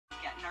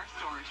our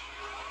stores.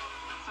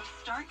 So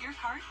start your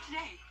cart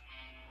today.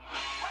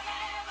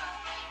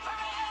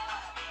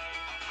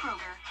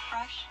 Kroger,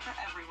 fresh for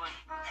everyone.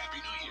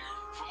 Happy New Year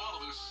from all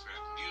of us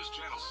at News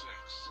Channel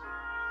 6.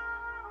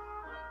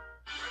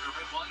 Weather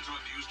headlines on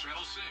News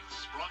Channel 6,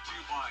 brought to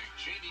you by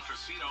Jamie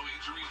Casino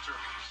Injury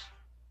Attorneys.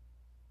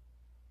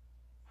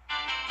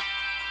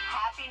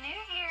 Happy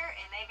New Year.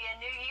 It may be a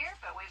new year,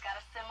 but we've got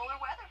a similar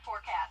weather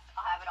forecast.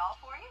 I'll have it all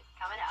for you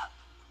coming up.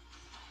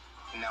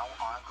 Now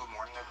on Good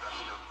Morning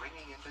Augusta,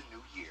 bringing in the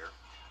new year,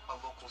 a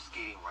local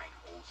skating rink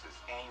holds its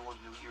annual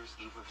New Year's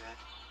Eve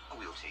event, and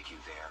we'll take you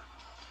there.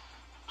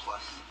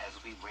 Plus, as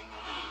we bring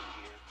in the new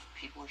year,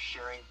 people are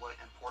sharing what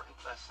important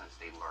lessons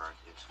they learned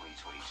in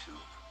 2022.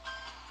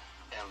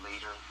 And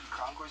later,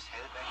 Congress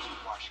headed back to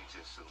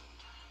Washington soon.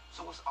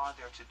 So what's on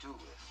their to-do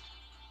list?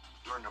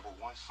 Your number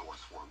one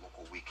source for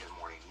local weekend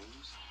morning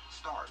news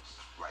starts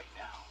right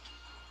now.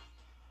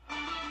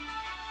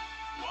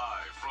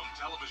 Live from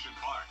Television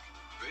Park,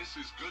 this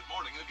is Good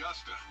Morning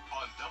Augusta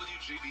on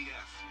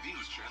Wjbf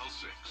News Channel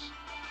 6.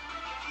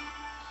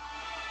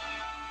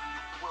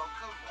 Well,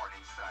 good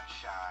morning,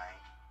 sunshine.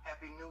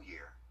 Happy New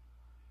Year.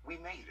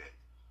 We made it.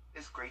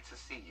 It's great to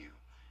see you.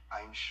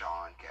 I'm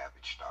Sean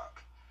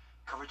Gabbage-Stock.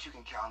 Coverage you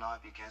can count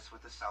on begins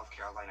with the South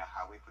Carolina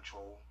Highway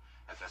Patrol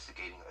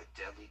investigating a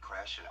deadly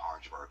crash in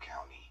Orangeburg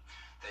County.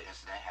 The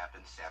incident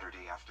happened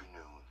Saturday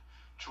afternoon.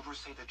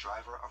 Troopers say the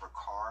driver of a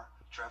car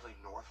traveling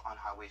north on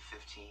Highway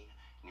 15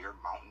 near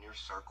Mountaineer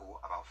Circle,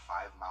 about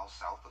 5 miles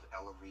south of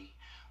Ellery,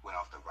 went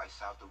off the right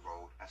side of the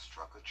road and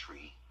struck a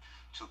tree.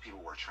 2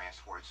 people were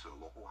transported to a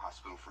local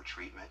hospital for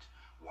treatment.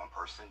 1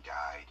 person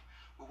died.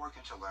 We're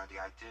working to learn the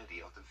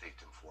identity of the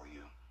victim for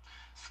you.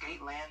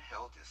 Skateland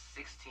held its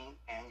 16th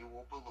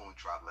annual balloon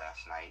drop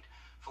last night.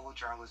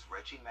 Photojournalist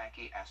Reggie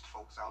Mackey asked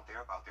folks out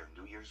there about their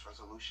New Year's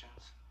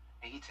resolutions,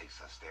 and he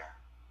takes us there.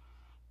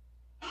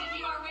 If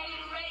you are ready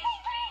to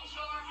raise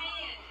your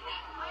hand.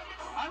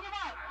 On your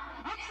mark.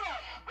 What's up?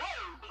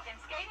 And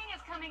skating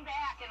is coming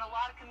back in a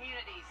lot of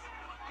communities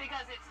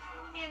because it's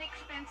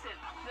inexpensive.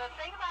 The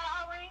thing about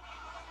our rink,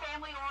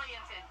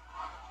 family-oriented.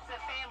 It's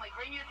a family.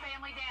 Bring your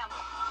family down.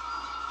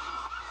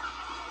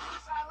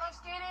 I love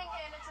skating,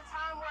 and it's a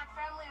time where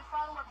family and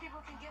fun, where people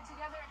can get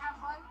together and have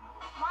fun.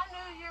 My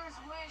New Year's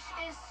wish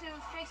is to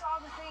fix all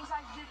the things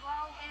I did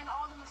wrong and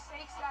all the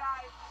mistakes that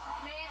I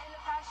made in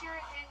the past year,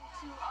 and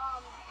to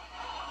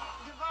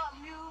develop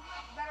new,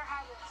 better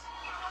habits.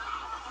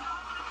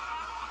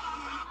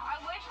 I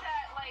wish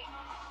that,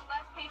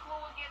 less people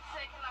would get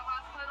sick and the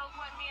hospitals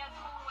wouldn't be as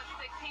full with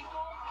sick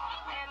people,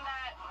 and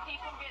that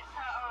people get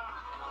to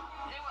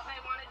do what they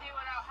want to do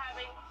without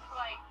having to,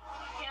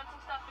 cancel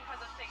stuff because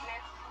of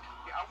sickness.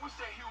 I wish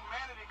that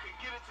humanity could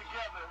get it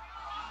together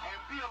and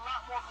be a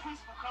lot more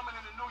peaceful coming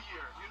in the new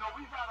year. You know,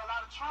 we've had a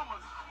lot of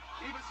traumas,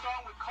 even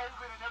starting with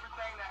COVID and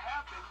everything that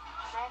happened.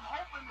 So I'm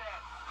hoping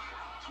that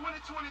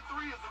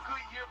 2023 is a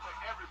good year for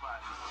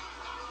everybody.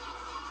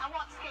 I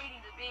want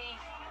skating to be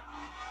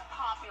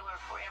popular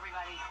for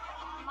everybody.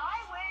 My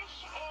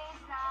wish is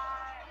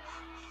that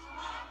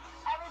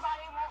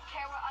everybody won't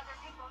care what other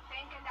people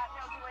think, and that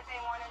they'll do what they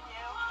want to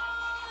do.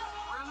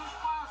 Really?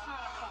 Why is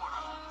that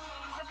important?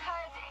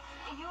 Because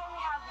you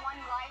only have one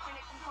life, and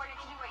it's important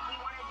to do what you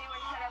want to do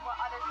instead of what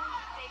others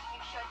think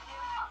you should do.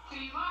 To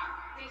you mark.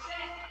 Get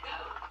set. Go.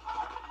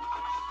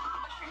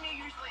 What's your New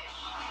Year's wish?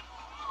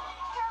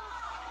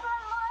 For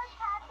more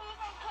puppies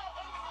and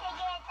kittens to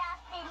get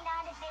adopted,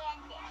 not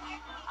abandoned.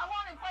 I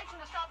want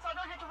inflation to stop so I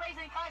don't have to raise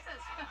any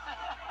prices.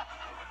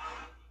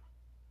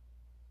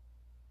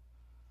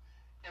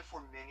 And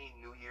for many,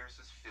 New Year's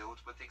is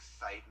filled with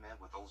excitement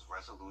with those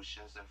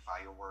resolutions and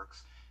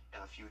fireworks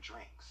and a few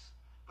drinks.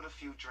 But a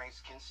few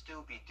drinks can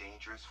still be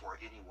dangerous for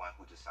anyone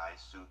who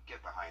decides to get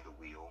behind the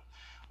wheel.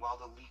 While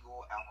the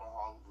legal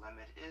alcohol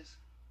limit is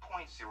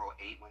 0.08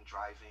 when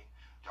driving,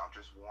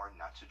 doctors warn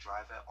not to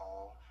drive at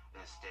all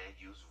and instead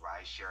use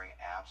ride-sharing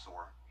apps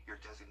or your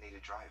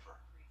designated driver.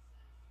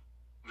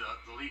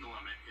 The legal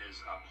limit is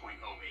 0.08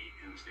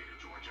 in the state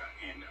of Georgia,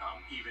 and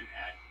even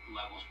at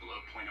levels below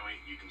 0.08,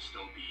 you can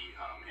still be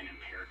an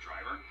impaired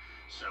driver.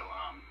 So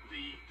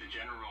the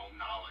general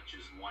knowledge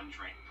is 1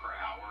 drink per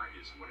hour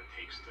is what it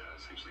takes to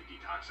essentially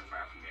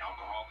detoxify from the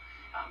alcohol.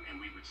 And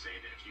we would say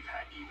that if you've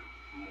had even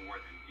more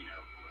than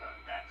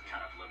that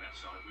kind of limit,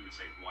 so we would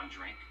say 1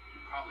 drink, you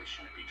probably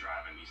shouldn't be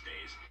driving these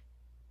days.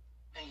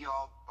 And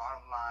y'all,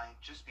 bottom line,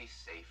 just be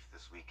safe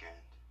this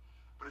weekend.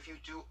 But if you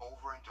do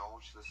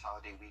overindulge this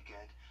holiday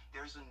weekend,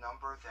 there's a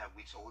number that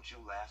we told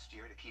you last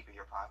year to keep in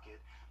your pocket.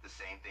 The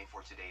same thing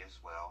for today as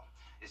well.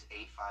 It's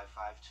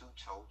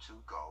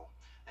 855-2-TOW-2-GO.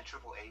 And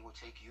AAA will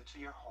take you to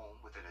your home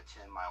within a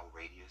 10-mile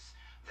radius.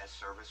 That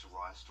service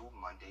runs through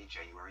Monday,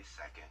 January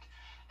 2nd.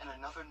 And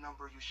another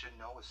number you should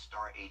know is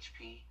Star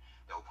HP.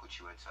 They'll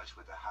put you in touch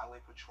with the Highway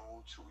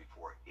Patrol to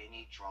report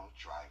any drunk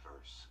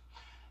drivers.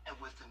 And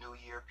with the new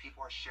year,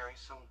 people are sharing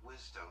some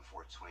wisdom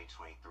for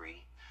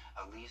 2023.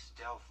 Elise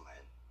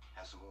Delflin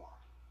has more.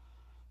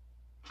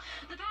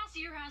 The past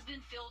year has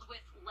been filled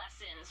with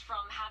lessons,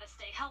 from how to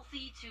stay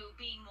healthy to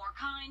being more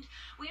kind.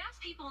 We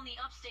asked people in the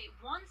upstate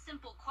one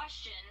simple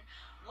question: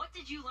 what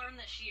did you learn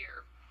this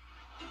year?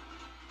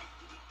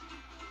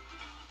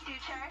 Do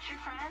you cherish your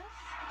friends?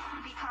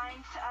 Be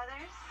kind to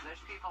others?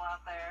 There's people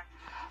out there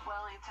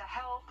willing to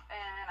help,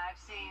 and I've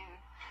seen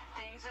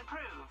things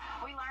improve.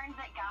 We learned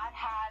that God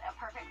had a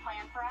perfect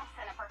plan for us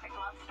and a perfect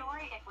love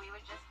story if we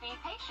would just be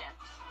patient.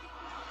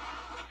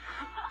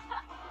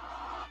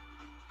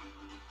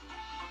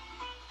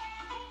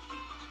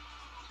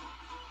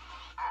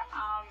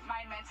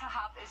 My mental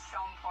health is so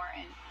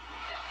important.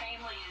 The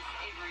family is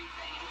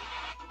everything.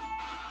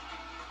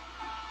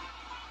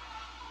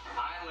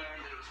 I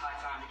learned that it was high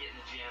time to get in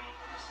the gym,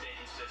 stay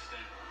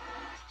consistent.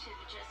 To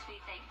just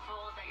be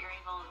thankful that you're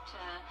able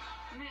to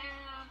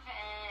move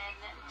and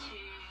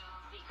to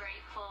be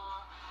grateful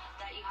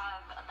that you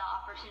have the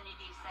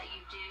opportunities that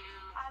you do.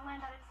 I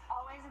learned that it's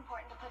always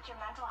important to put your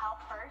mental health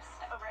first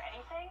over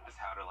anything. Is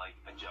how to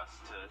adjust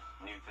to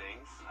new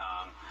things.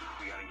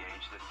 We got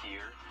engaged this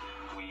year.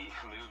 We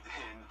moved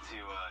into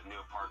a new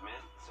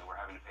apartment, so we're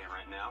having to pay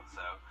rent now.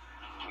 So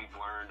we've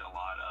learned a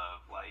lot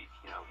of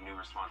new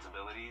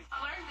responsibilities.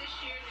 I learned this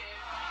year that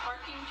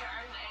working to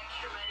earn the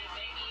extra money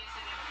maybe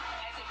isn't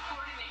as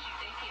important as you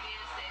think it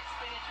is, that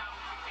spending time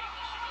with your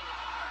family should really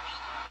come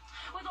first.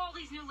 With all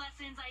these new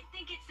lessons, I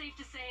think it's safe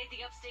to say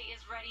the upstate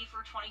is ready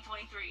for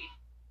 2023.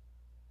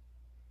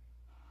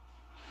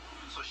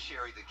 So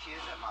Sherry, the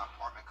kids at my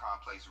apartment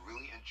complex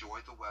really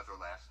enjoyed the weather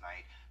last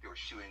night. They were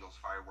shooting those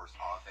fireworks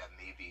off at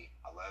maybe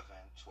 11,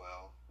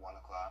 12, 1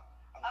 o'clock.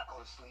 I'm gonna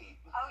go to sleep.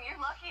 Oh, you're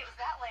lucky it was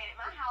that late. At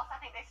my house, I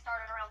think they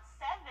started around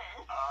 7.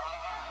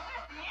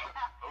 Yeah.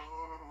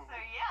 Oh. So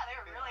yeah, they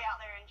were really out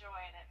there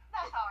enjoying it.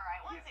 That's all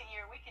right. Once a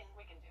year, we can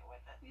deal with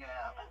it.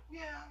 Yeah.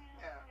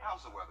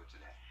 How's the weather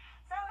today?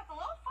 So it's a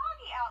little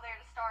foggy out there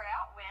to start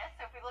out with.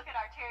 So if we look at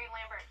our Terry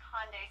Lambert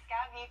Hyundai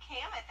Skyview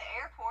cam at the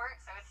airport,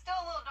 so it's still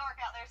a little dark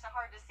out there, so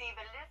hard to see,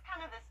 but it is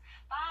kind of this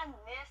fine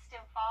mist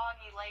and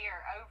foggy layer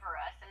over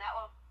us, and that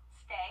will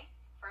stay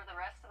for the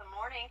rest of the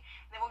morning.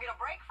 And then we'll get a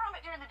break from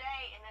it during the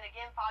day, and then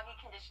again, foggy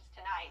conditions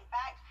tonight. In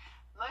fact,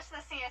 most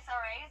of the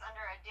CSRA is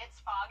under a dense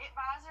fog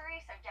advisory,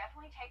 so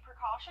definitely take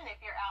precaution if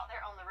you're out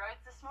there on the roads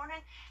this morning.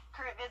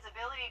 Current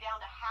visibility down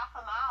to half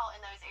a mile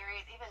in those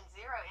areas, even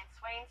 0 in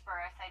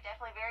Swainsboro, so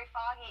definitely very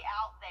foggy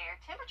out there.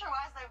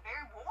 Temperature-wise, though,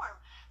 very warm.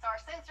 So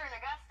our sensor in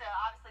Augusta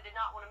obviously did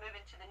not want to move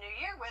into the new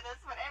year with us,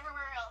 but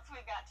everywhere else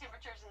we've got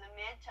temperatures in the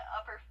mid to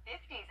upper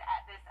 50s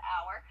at this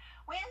hour.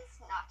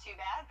 Winds, not too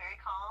bad, very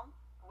calm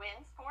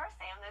winds for us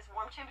and those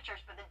warm temperatures,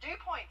 but the dew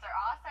points are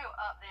also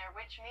up there,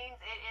 which means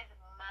it is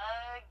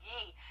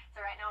muggy.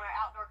 So right now on our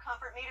outdoor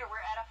comfort meter,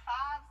 we're at a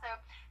 5, so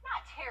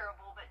not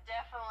terrible, but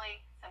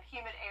definitely some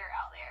humid air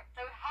out there.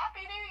 So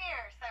happy New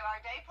Year. So our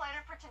day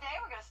planner for today,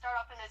 we're going to start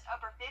off in those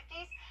upper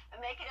 50s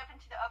and make it up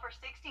into the upper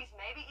 60s,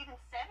 maybe even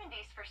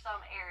 70s for some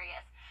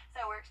areas.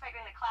 So we're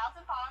expecting the clouds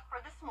and fog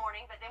for this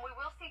morning, but then we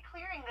will see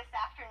clearing this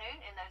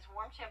afternoon in those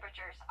warm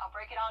temperatures. I'll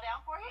break it all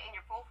down for you in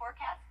your full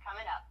forecast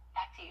coming up.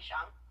 Back to you,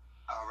 Sean.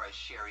 All right,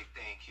 Sherry,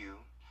 thank you.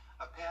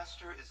 A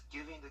pastor is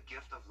giving the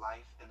gift of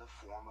life in the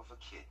form of a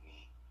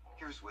kidney.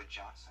 Here's Whit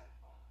Johnson.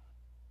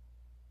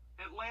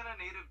 Atlanta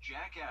native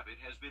Jack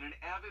Abbott has been an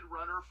avid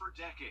runner for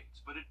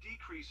decades, but a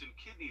decrease in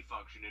kidney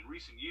function in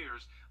recent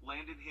years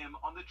landed him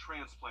on the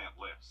transplant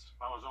list.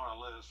 I was on a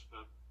list,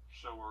 but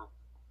so were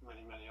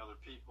many other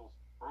people.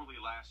 Early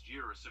last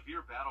year, a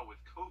severe battle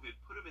with COVID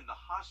put him in the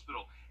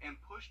hospital and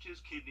pushed his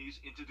kidneys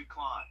into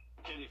decline.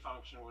 Kidney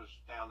function was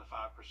down to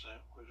 5%,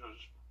 which was,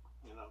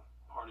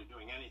 hardly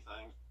doing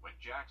anything. When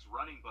Jack's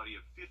running buddy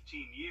of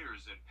 15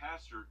 years and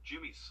pastor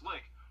Jimmy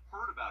Slick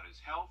heard about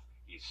his health,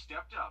 he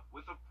stepped up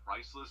with a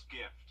priceless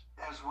gift.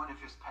 As one of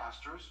his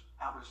pastors,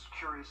 I was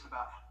curious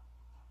about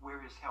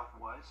where his health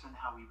was and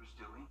how he was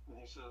doing.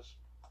 And he says,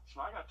 so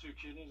I got 2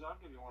 kidneys, I'll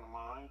give you one of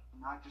mine.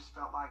 And I just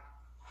felt like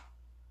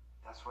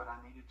that's what I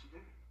needed to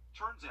do.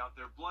 Turns out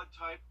their blood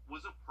type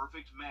was a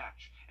perfect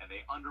match, and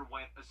they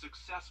underwent a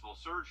successful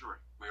surgery.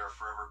 We are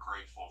forever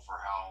grateful for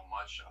how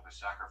much of a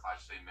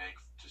sacrifice they make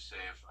to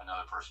save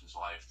another person's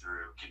life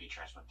through kidney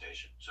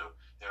transplantation. So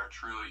they are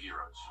truly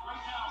heroes.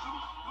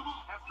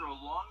 After a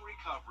long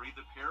recovery,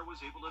 the pair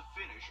was able to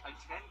finish a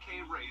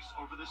 10K race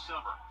over the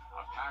summer,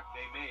 a pact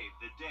they made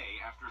the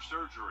day after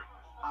surgery.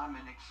 I'm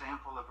an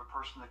example of a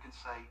person that can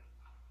say,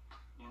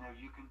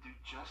 you can do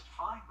just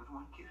fine with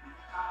 1 kidney.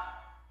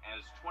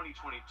 As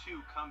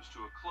 2022 comes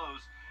to a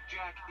close,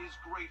 Jack is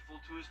grateful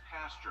to his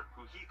pastor,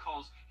 who he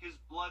calls his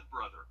blood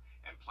brother,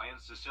 and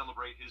plans to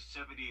celebrate his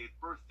 78th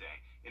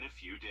birthday in a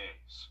few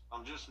days.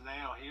 I'm just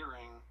now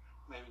hearing,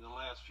 maybe the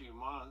last few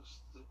months,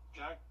 that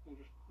Jack,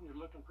 you're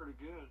looking pretty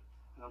good.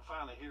 And I'm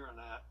finally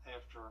hearing that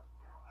after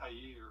a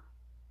year.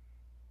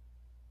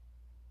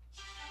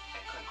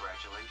 And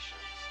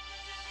congratulations.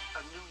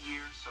 A new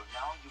year, so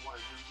now you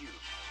want a new you.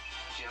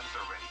 Gyms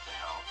are ready to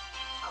help.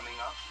 Coming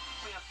up,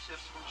 we have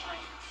tips from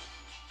trainers.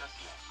 That's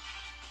next.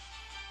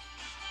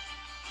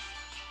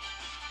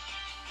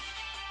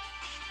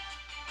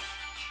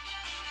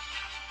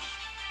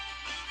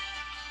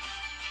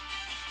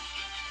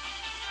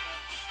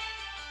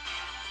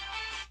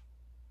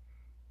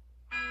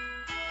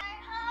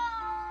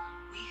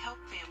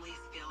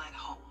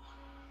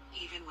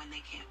 when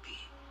they can't be.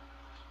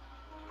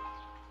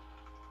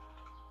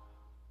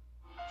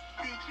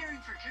 The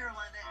Caring for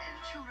Carolina and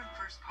Children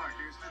First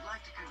partners would like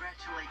to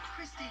congratulate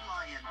Christy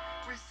Lyon,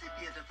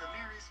 recipient of the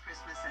merriest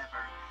Christmas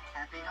ever.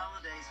 Happy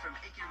holidays from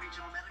Aiken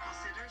Regional Medical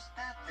Centers,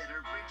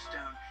 Pathfinder,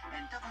 Bridgestone,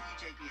 and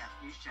WJBF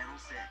News Channel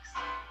 6.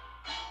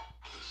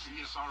 The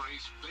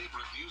CSRA's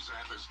favorite news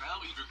app is now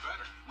even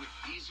better, with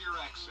easier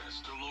access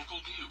to local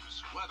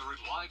news, weather,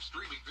 and live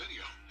streaming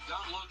video.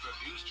 Download the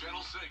News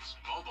Channel 6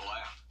 mobile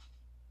app.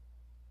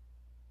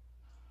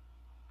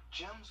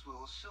 Gyms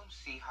will soon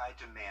see high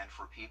demand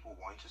for people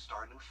wanting to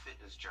start a new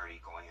fitness journey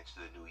going into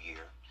the new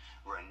year.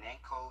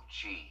 Renenko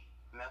G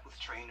met with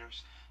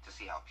trainers to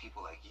see how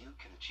people like you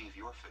can achieve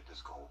your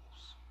fitness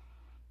goals.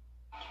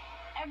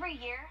 Every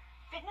year,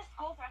 fitness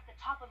goals are at the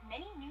top of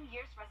many New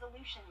Year's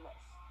resolution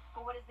lists.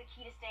 But what is the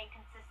key to staying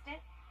consistent?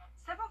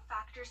 Several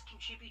factors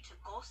contribute to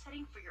goal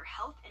setting for your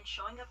health and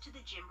showing up to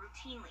the gym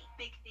routinely.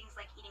 Big things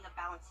like eating a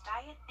balanced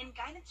diet and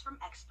guidance from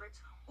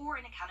experts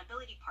or an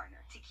accountability partner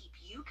to keep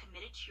you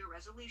committed to your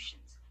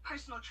resolutions.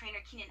 Personal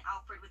trainer Keenan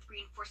Alfred with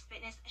Reinforced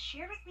Fitness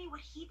shared with me what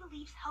he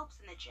believes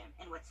helps in the gym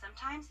and what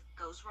sometimes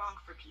goes wrong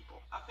for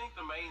people. I think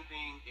the main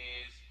thing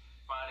is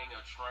finding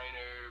a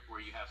trainer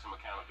where you have some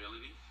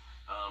accountability.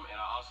 And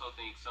I also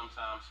think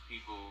sometimes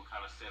people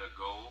kind of set a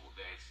goal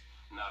that's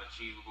not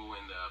achievable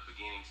in the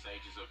beginning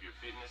stages of your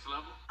fitness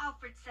level.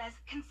 Alfred says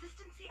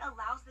consistency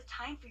allows the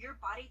time for your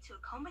body to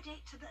accommodate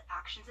to the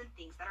actions and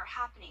things that are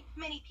happening.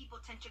 Many people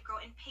tend to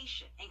grow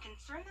impatient and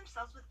concern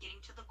themselves with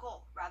getting to the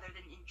goal rather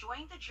than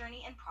enjoying the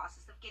journey and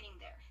process of getting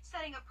there.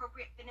 Setting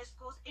appropriate fitness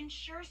goals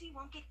ensures you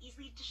won't get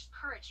easily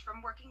discouraged from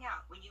working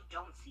out when you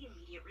don't see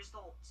immediate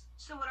results.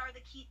 So what are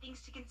the key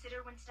things to consider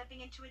when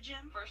stepping into a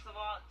gym? First of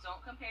all, don't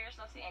compare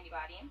yourself to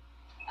anybody.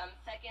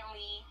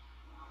 Secondly,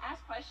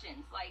 ask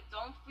questions.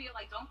 Don't feel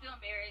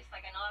embarrassed.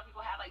 I know a lot of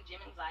people have gym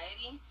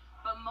anxiety,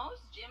 but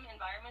most gym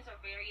environments are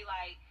very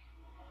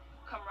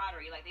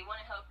camaraderie. They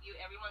want to help you.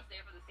 Everyone's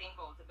there for the same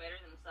goal, to better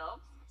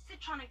themselves.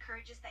 Citron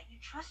encourages that you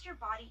trust your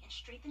body and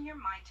strengthen your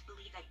mind to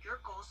believe that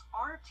your goals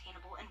are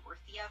obtainable and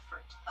worth the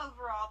effort.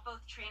 Overall,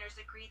 both trainers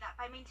agree that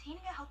by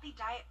maintaining a healthy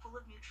diet full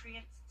of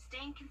nutrients,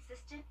 staying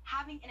consistent,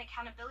 having an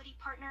accountability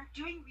partner,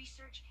 doing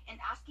research,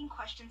 and asking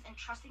questions and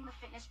trusting the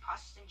fitness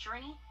process and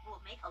journey will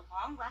make a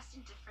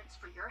long-lasting difference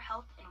for your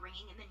health and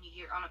ringing in the new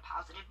year on a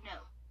positive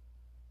note.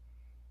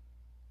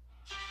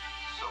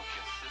 So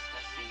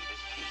consistency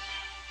is key.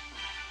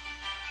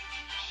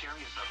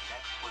 Sherry is up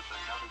next with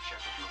another check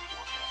of your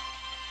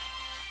forecast.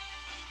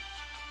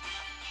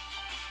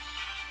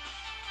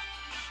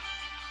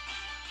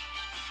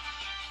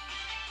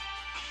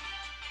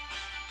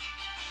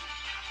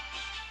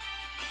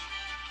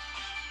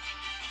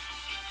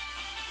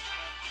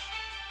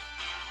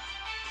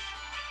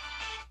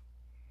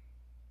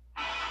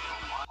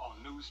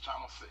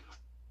 Channel 6.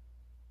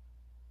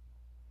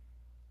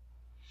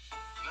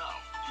 Now,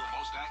 your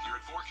most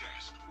accurate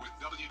forecast with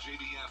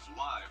WJBF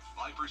Live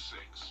Viper 6.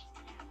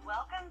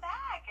 Welcome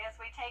back as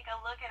we take a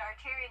look at our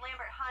Terry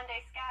Lambert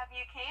Hyundai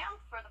Skyview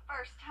Cam for the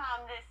first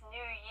time this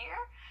new year.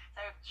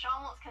 So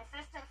Sean wants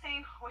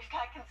consistency. We've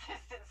got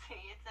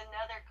consistency. It's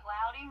another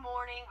cloudy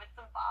morning with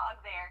some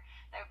fog there.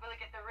 So if we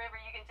look at the river,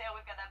 you can tell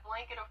we've got that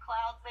blanket of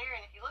clouds there.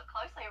 And if you look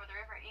closely over the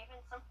river, even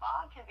some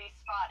fog can be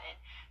spotted.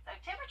 So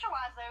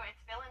temperature-wise, though,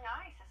 it's feeling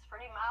nice. It's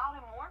pretty mild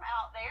and warm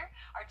out there.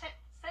 Our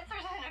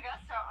sensors in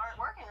Augusta aren't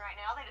working right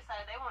now. They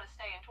decided they want to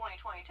stay in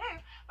 2022.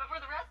 But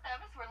for the rest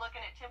of us, we're looking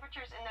at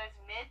temperatures in those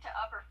mid to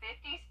upper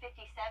 50s,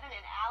 57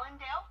 in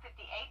Allendale, 58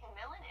 in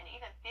Millen, and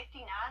even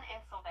 59 in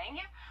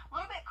Sylvania. A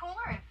little bit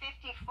cooler at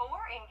 54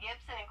 in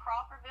Gibson and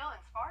Crawfordville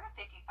and Sparta,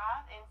 55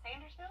 in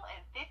Sandersville,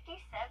 and 57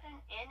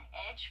 in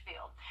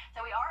Edgefield.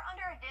 So we are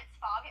under a dense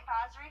fog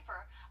advisory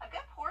for a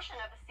good portion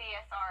of the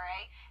CSRA,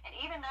 and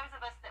even those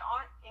of us that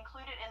aren't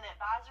included in the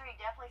advisory,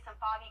 definitely some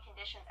foggy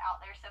conditions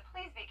out there. So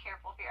please be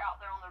careful if you're out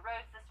there on the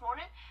roads this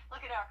morning.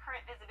 Look at our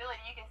current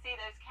visibility. You can see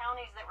those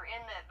counties that were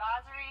in the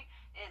advisory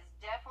is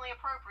definitely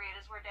appropriate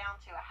as we're down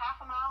to a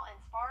half a mile in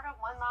Sparta,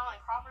 1 mile in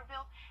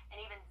Crawfordville, and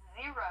even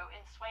 0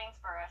 in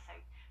Swainsboro. So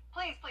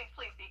please, please,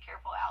 please be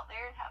careful out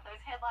there and have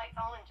those headlights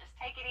on and just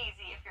take it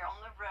easy if you're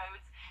on the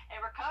roads and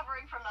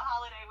recovering from the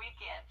holiday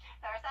weekend.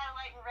 So our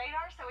satellite and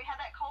radar, so we had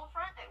that cold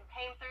front that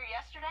came through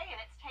yesterday, and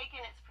it's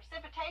taken its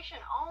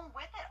precipitation on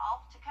with it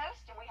off to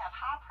coast, and we have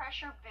high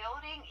pressure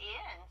building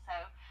in. So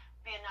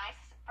be a nice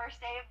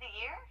first day of the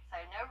year. So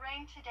no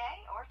rain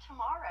today or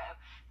tomorrow.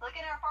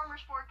 Looking at our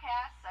farmers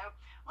forecast, so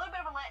a little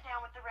bit of a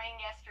letdown with the rain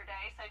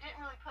yesterday, so didn't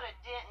really put a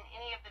dent in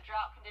any of the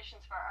drought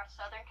conditions for our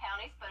southern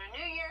counties, but a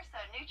new year, so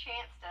a new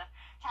chance to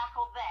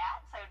tackle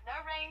that. So no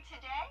rain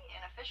today,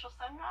 and official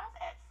sunrise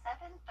at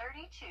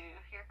 7:32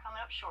 here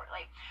coming up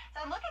shortly.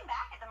 So looking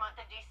back at the month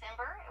of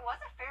December, it was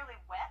a fairly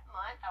wet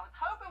month. I was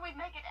hoping we'd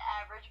make it to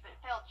average, but it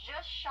fell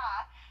just shy,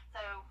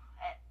 so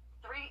at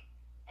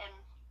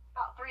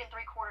about 3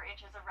 3/4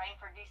 inches of rain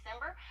for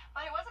December.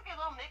 But it was a good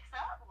little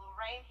mix-up, a little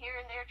rain here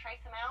and there,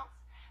 trace amounts.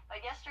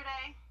 But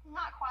yesterday,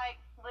 not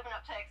quite living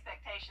up to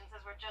expectations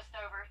as we're just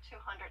over 0.02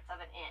 of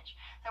an inch.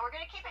 So we're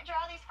going to keep it dry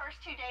these first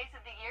 2 days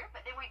of the year,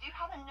 but then we do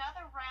have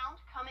another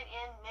round coming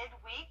in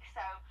midweek.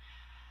 So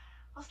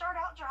we'll start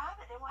out dry,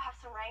 but then we'll have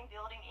some rain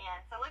building in.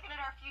 So looking at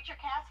our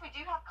futurecast, we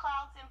do have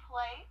clouds in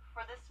play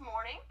for this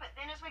morning, but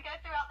then as we go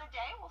throughout the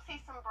day, we'll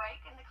see some break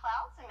in the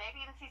clouds and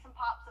maybe even see some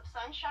pops of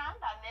sunshine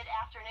by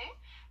mid-afternoon.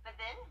 But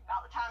then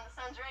about the time the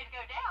sun's ready to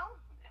go down,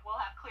 we'll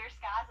have clear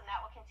skies, and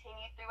that will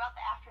continue throughout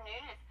the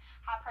afternoon as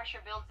high pressure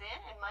builds in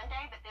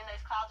Monday, but then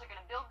those clouds are going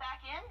to build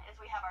back in as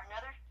we have our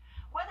another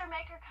weather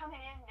maker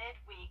coming in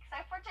midweek. So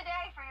for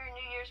today, for your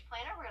New Year's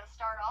planner, we're going to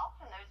start off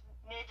in those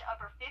mid to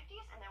upper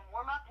 50s and then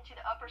warm up into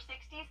the upper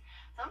 60s,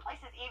 some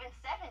places even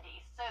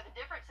 70s. So the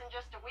difference in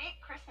just a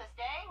week, Christmas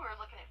Day, we're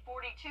looking at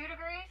 42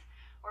 degrees.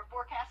 We're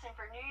forecasting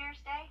for New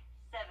Year's Day,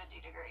 70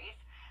 degrees.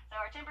 So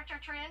our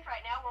temperature trend,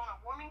 right now we're on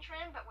a warming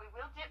trend, but we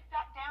will dip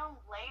back down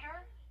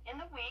later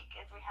in the week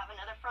as we have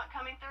another front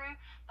coming through,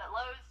 but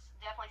lows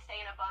definitely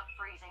staying above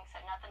freezing, so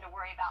nothing to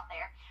worry about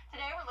there.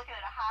 Today we're looking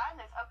at a high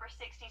in those upper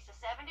 60s to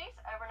 70s,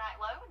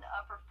 overnight low in the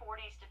upper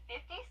 40s to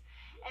 50s.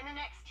 In the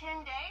next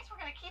 10 days, we're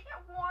going to keep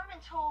it warm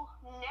until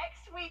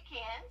next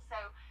weekend, so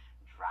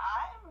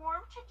dry and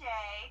warm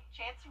today,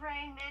 chance of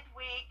rain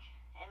midweek,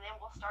 and then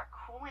we'll start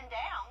cooling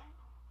down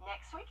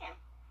next weekend.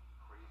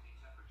 Crazy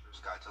temperatures.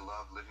 Got to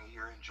love living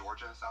here in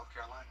Georgia and South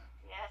Carolina.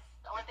 Yes,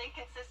 the only thing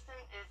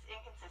consistent is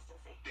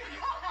inconsistency. There you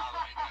go. I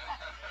like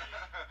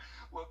that.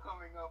 Well,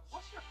 coming up,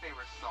 what's your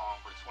favorite song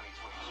for 2022?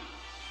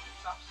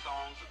 Top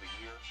songs of the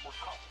year for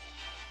couples.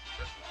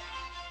 Just next.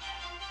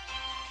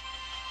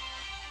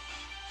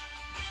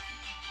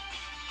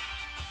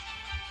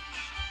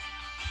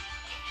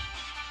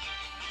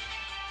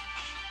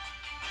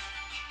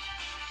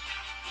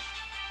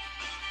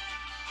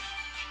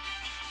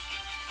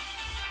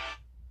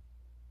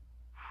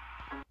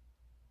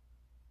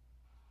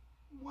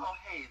 Well,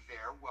 hey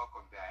there,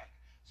 welcome back.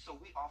 So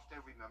we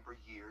often remember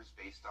years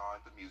based on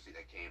the music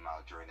that came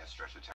out during that stretch of time.